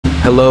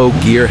Hello,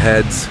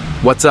 gearheads.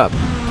 What's up?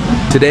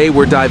 Today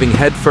we're diving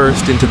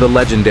headfirst into the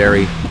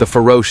legendary, the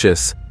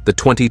ferocious, the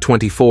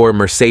 2024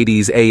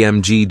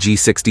 Mercedes-AMG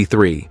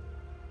G63.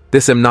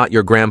 This am not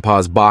your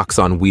grandpa's box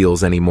on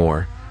wheels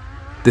anymore.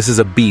 This is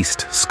a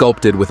beast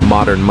sculpted with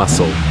modern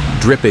muscle,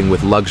 dripping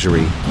with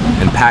luxury,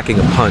 and packing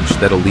a punch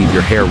that'll leave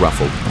your hair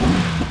ruffled.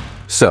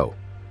 So,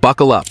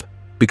 buckle up,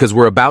 because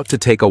we're about to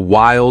take a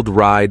wild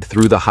ride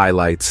through the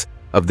highlights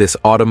of this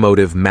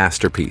automotive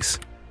masterpiece.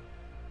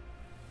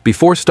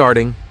 Before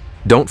starting,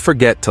 don't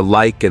forget to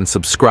like and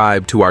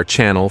subscribe to our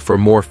channel for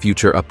more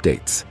future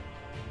updates.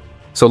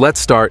 So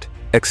let's start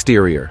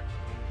exterior.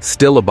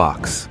 Still a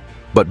box,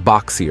 but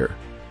boxier.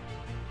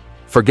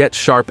 Forget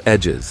sharp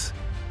edges.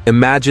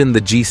 Imagine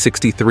the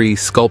G63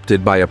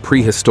 sculpted by a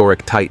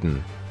prehistoric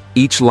titan,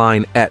 each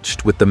line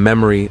etched with the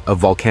memory of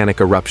volcanic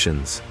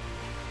eruptions.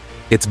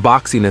 Its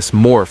boxiness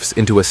morphs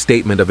into a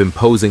statement of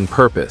imposing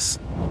purpose,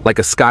 like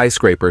a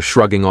skyscraper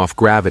shrugging off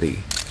gravity.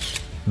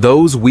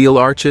 Those wheel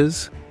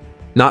arches?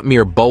 Not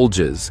mere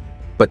bulges,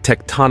 but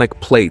tectonic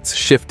plates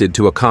shifted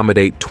to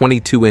accommodate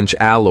 22-inch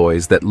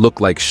alloys that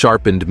look like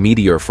sharpened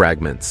meteor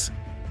fragments.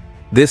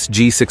 This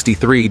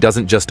G63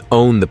 doesn't just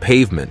own the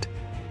pavement,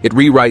 it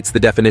rewrites the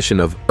definition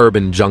of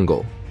urban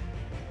jungle.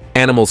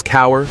 Animals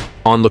cower,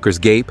 onlookers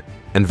gape,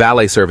 and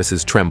valet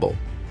services tremble.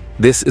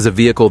 This is a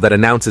vehicle that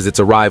announces its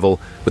arrival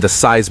with a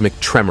seismic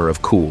tremor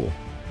of cool.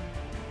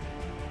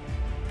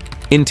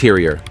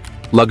 Interior,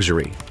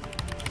 luxury.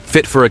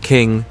 Fit for a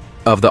king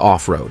of the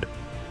off-road.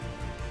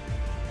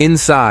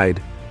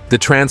 Inside, the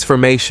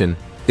transformation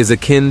is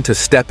akin to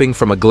stepping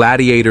from a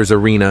gladiator's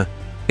arena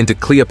into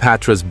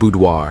Cleopatra's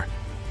boudoir.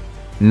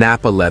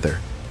 Nappa leather,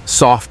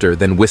 softer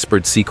than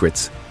whispered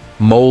secrets,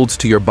 molds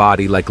to your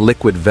body like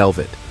liquid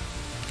velvet.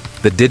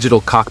 The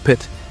digital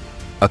cockpit,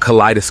 a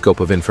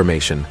kaleidoscope of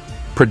information,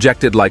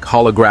 projected like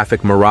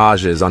holographic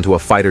mirages onto a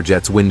fighter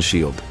jet's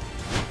windshield.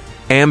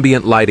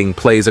 Ambient lighting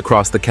plays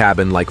across the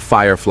cabin like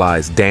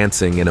fireflies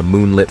dancing in a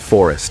moonlit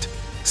forest,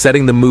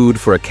 setting the mood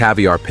for a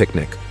caviar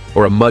picnic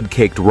or a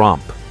mud-caked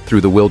romp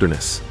through the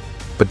wilderness.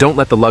 But don't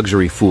let the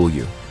luxury fool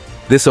you.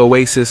 This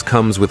oasis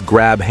comes with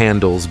grab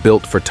handles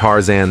built for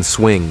Tarzan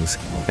swings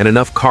and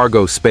enough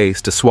cargo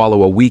space to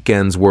swallow a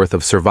weekend's worth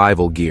of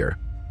survival gear,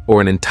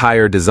 or an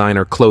entire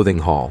designer clothing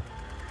haul.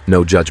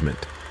 No judgment.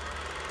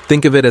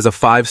 Think of it as a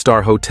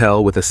 5-star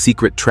hotel with a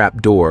secret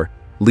trap door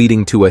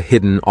leading to a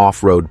hidden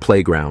off-road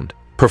playground.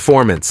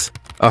 Performance,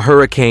 a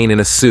hurricane in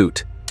a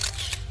suit.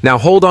 Now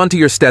hold on to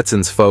your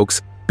Stetsons,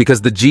 folks,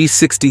 because the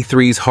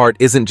G63's heart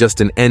isn't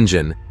just an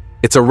engine,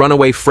 it's a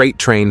runaway freight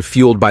train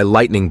fueled by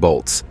lightning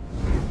bolts.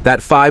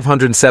 That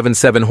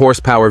 577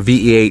 horsepower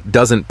VE8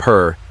 doesn't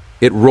purr,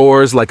 it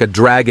roars like a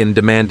dragon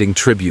demanding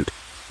tribute,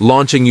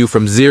 launching you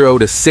from 0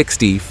 to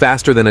 60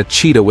 faster than a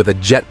cheetah with a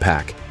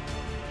jetpack.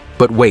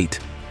 But wait,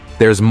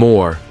 there's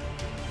more.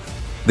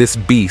 This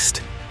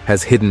beast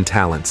has hidden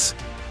talents.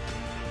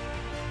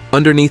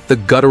 Underneath the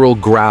guttural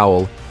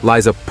growl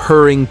lies a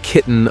purring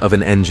kitten of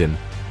an engine,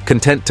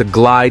 content to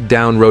glide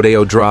down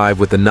Rodeo Drive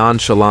with the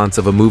nonchalance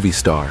of a movie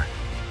star.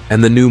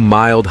 And the new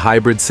mild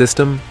hybrid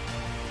system?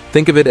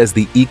 Think of it as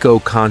the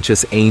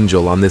eco-conscious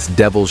angel on this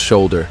devil's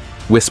shoulder,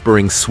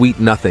 whispering sweet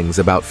nothings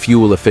about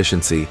fuel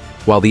efficiency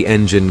while the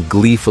engine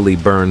gleefully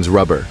burns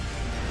rubber.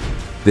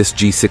 This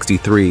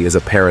G63 is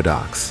a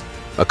paradox,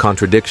 a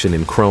contradiction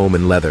in chrome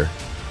and leather,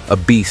 a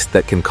beast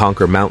that can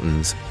conquer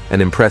mountains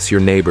and impress your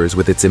neighbors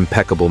with its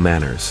impeccable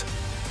manners.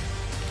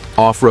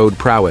 Off-road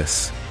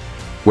prowess.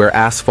 Where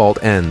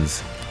asphalt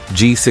ends,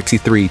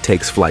 G63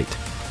 takes flight.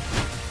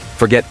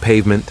 Forget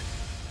pavement.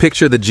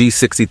 Picture the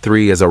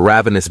G63 as a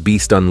ravenous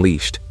beast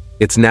unleashed,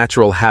 its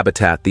natural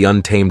habitat the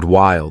untamed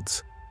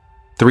wilds.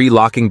 3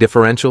 locking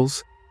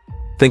differentials?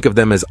 Think of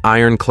them as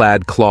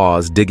ironclad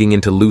claws digging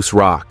into loose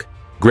rock,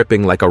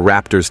 gripping like a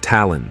raptor's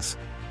talons.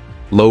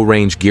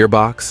 Low-range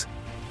gearbox?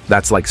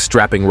 That's like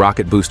strapping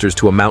rocket boosters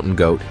to a mountain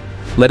goat,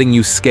 letting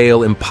you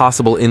scale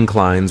impossible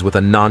inclines with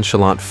a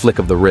nonchalant flick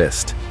of the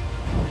wrist.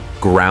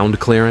 Ground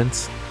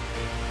clearance?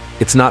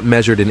 It's not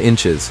measured in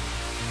inches,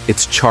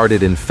 it's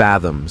charted in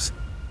fathoms,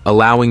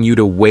 allowing you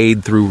to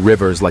wade through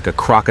rivers like a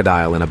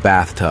crocodile in a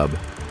bathtub.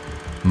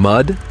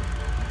 Mud?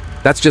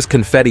 That's just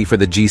confetti for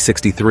the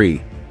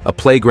G63, a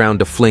playground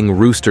to fling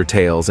rooster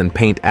tails and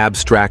paint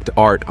abstract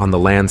art on the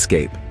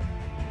landscape.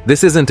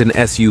 This isn't an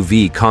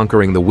SUV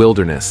conquering the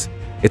wilderness,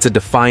 it's a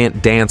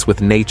defiant dance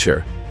with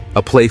nature,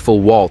 a playful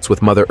waltz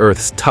with Mother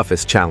Earth's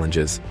toughest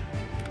challenges.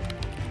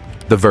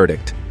 The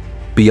verdict.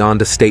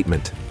 Beyond a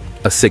statement,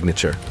 a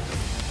signature.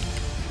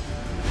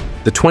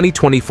 The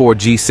 2024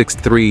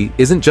 G63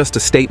 isn't just a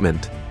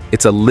statement,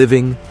 it's a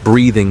living,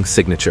 breathing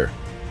signature.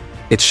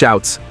 It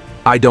shouts,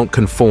 "I don't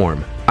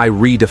conform, I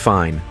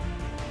redefine."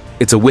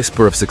 It's a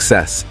whisper of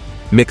success,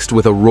 mixed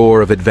with a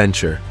roar of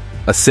adventure,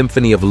 a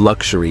symphony of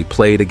luxury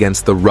played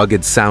against the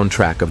rugged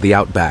soundtrack of the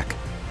outback.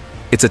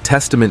 It's a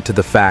testament to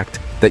the fact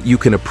that you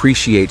can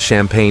appreciate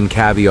champagne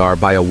caviar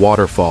by a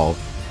waterfall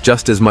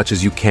just as much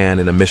as you can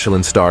in a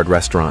Michelin-starred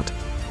restaurant.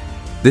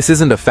 This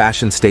isn't a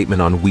fashion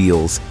statement on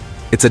wheels,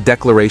 it's a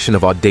declaration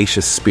of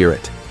audacious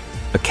spirit.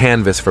 a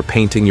canvas for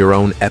painting your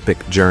own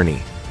epic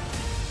journey.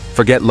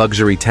 Forget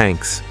luxury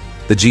tanks.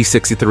 The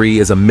G63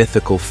 is a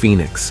mythical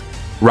phoenix,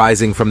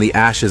 rising from the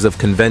ashes of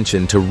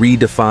convention to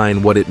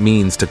redefine what it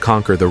means to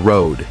conquer the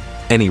road,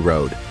 any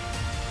road.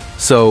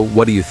 So,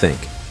 what do you think?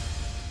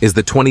 Is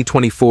the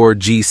 2024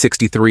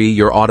 G63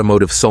 your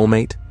automotive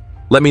soulmate?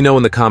 Let me know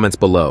in the comments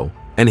below,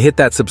 and hit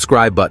that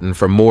subscribe button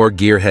for more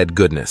gearhead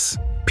goodness.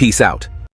 Peace out.